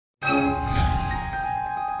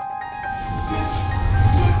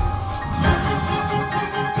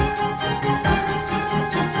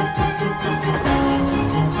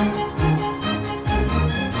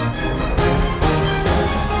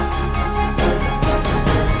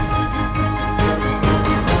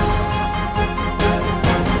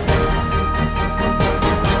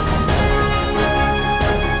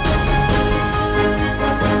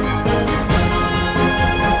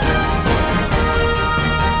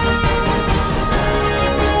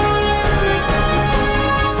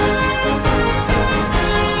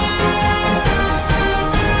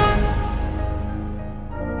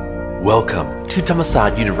Welcome to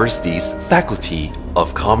Thammasat University's Faculty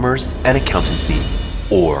of Commerce and Accountancy,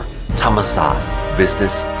 or Thammasat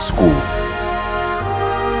Business School.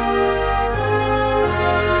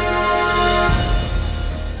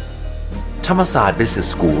 Thammasat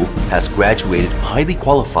Business School has graduated highly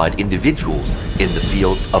qualified individuals in the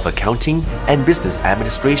fields of accounting and business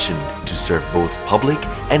administration to serve both public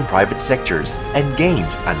and private sectors and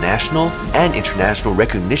gained a national and international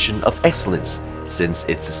recognition of excellence since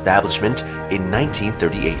its establishment in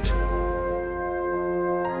 1938.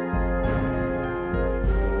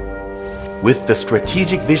 With the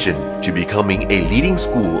strategic vision to becoming a leading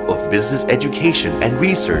school of business education and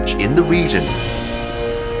research in the region,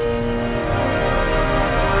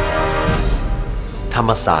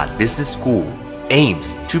 Thammasat Business School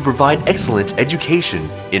aims to provide excellent education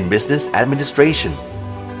in business administration,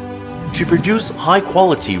 to produce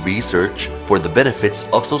high-quality research for the benefits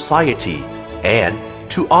of society, and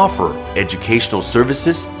to offer educational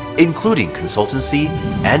services including consultancy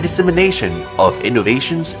and dissemination of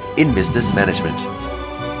innovations in business management.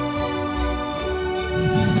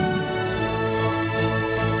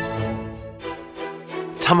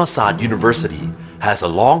 Thammasat University has a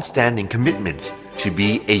long-standing commitment to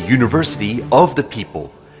be a university of the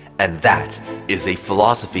people, and that is a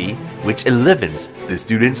philosophy which enlivens the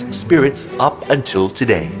students' spirits up until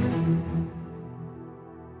today.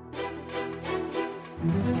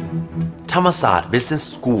 Thammasat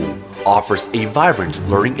Business School offers a vibrant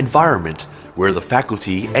learning environment where the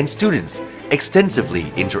faculty and students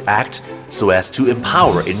extensively interact so as to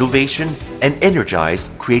empower innovation and energize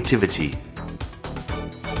creativity.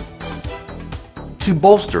 To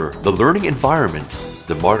bolster the learning environment,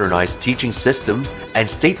 the modernized teaching systems and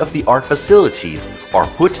state-of-the-art facilities are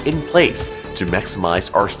put in place to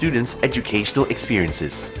maximize our students' educational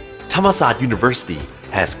experiences. Thammasat University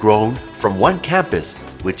has grown from one campus,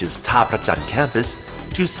 which is Tha Prachan campus,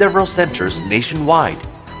 to several centers nationwide.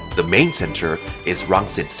 The main center is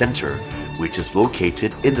Rangsit Center, which is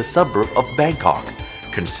located in the suburb of Bangkok,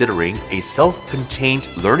 considering a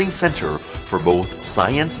self-contained learning center for both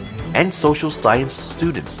science and social science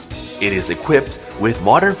students. It is equipped with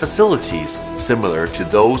modern facilities similar to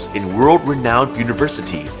those in world-renowned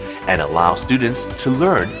universities and allows students to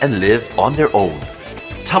learn and live on their own.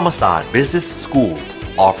 Thammasat Business School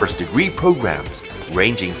offers degree programs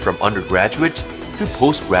ranging from undergraduate to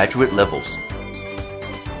postgraduate levels.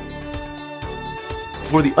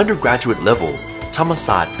 For the undergraduate level,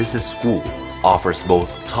 Thammasat Business School offers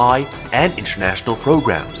both Thai and international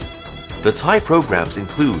programs. The Thai programs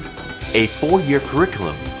include a 4-year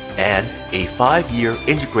curriculum and a 5-year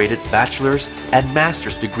integrated bachelor's and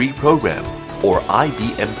master's degree program, or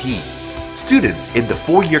IBMP. Students in the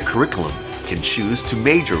 4-year curriculum can choose to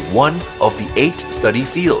major one of the 8 study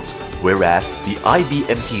fields, whereas the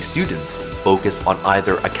IBMP students focus on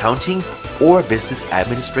either accounting or business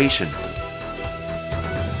administration.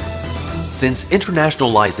 Since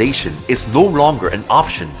internationalization is no longer an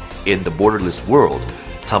option in the borderless world,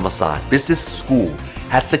 Thammasat Business School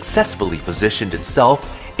has successfully positioned itself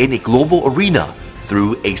in a global arena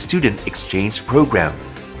through a student exchange program.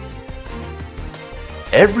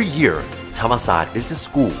 Every year, Thammasat Business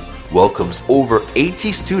School welcomes over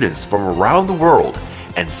 80 students from around the world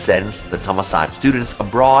and sends the Thammasat students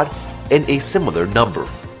abroad in a similar number.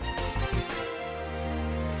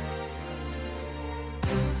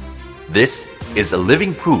 This is a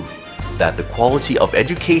living proof that the quality of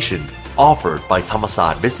education offered by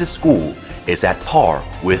Thammasat Business School is at par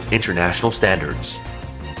with international standards.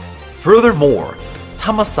 Furthermore,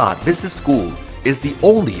 Thammasat Business School is the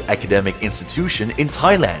only academic institution in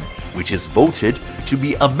Thailand which is voted to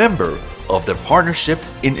be a member of the Partnership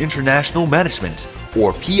in International Management,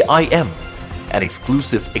 or PIM, an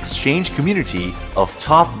exclusive exchange community of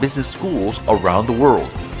top business schools around the world.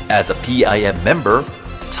 As a PIM member,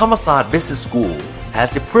 Thammasat Business School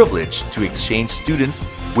has the privilege to exchange students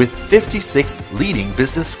with 56 leading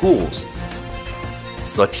business schools,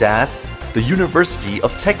 such as the University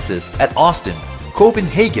of Texas at Austin,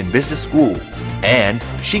 Copenhagen Business School, and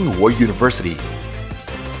Tsinghua University.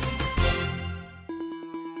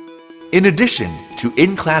 In addition to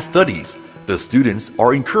in-class studies, the students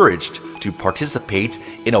are encouraged to participate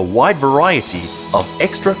in a wide variety of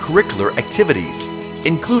extracurricular activities,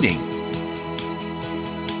 including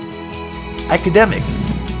academic,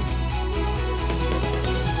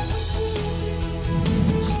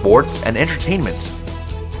 sports and entertainment,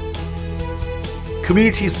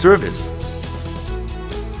 community service,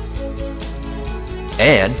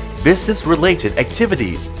 and business-related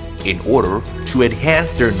activities in order to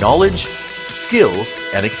enhance their knowledge, skills,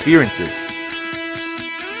 and experiences.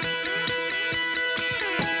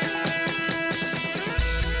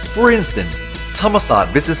 For instance,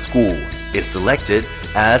 Thammasat Business School is selected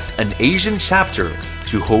as an Asian chapter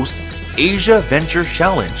to host Asia Venture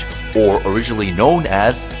Challenge, or originally known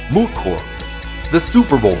as Moot Court, the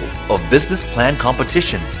Super Bowl of business plan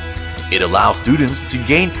competition. It allows students to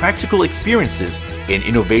gain practical experiences in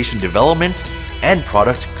innovation development and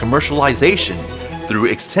product commercialization through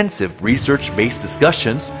extensive research-based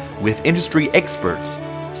discussions with industry experts,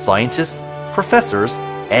 scientists, professors,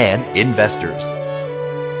 and investors.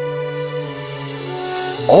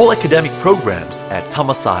 All academic programs at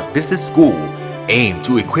Thammasat Business School aim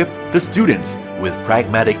to equip the students with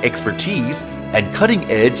pragmatic expertise and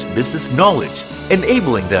cutting-edge business knowledge,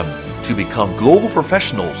 enabling them to become global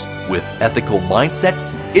professionals with ethical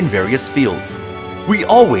mindsets in various fields. We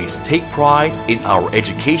always take pride in our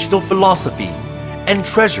educational philosophy and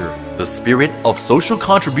treasure the spirit of social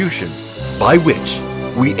contributions by which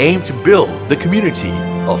we aim to build the community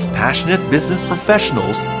of passionate business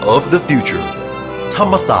professionals of the future.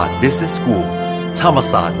 Thammasat Business School,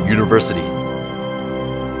 Thammasat University.